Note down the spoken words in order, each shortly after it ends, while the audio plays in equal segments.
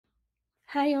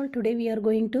Hi all, today we are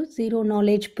going to zero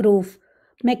knowledge proof.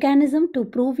 Mechanism to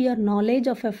prove your knowledge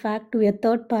of a fact to a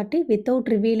third party without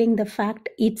revealing the fact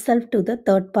itself to the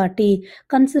third party.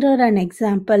 Consider an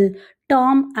example.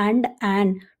 Tom and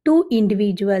Anne, two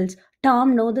individuals.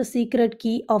 Tom knows the secret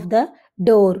key of the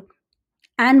door.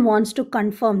 Anne wants to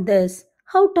confirm this.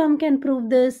 How Tom can prove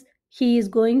this? He is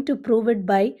going to prove it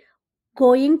by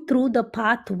going through the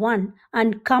path 1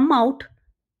 and come out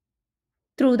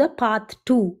through the path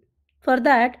 2. For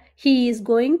that, he is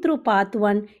going through path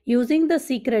 1 using the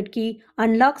secret key,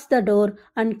 unlocks the door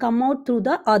and come out through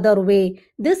the other way.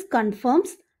 This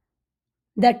confirms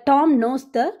that Tom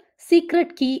knows the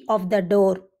secret key of the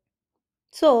door.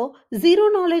 So, zero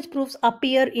knowledge proofs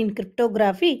appear in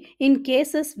cryptography in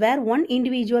cases where one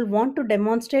individual wants to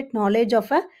demonstrate knowledge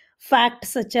of a fact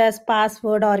such as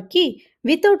password or key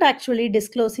without actually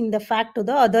disclosing the fact to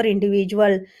the other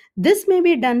individual. This may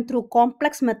be done through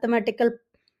complex mathematical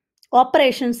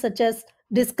operations such as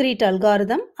discrete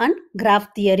algorithm and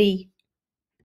graph theory.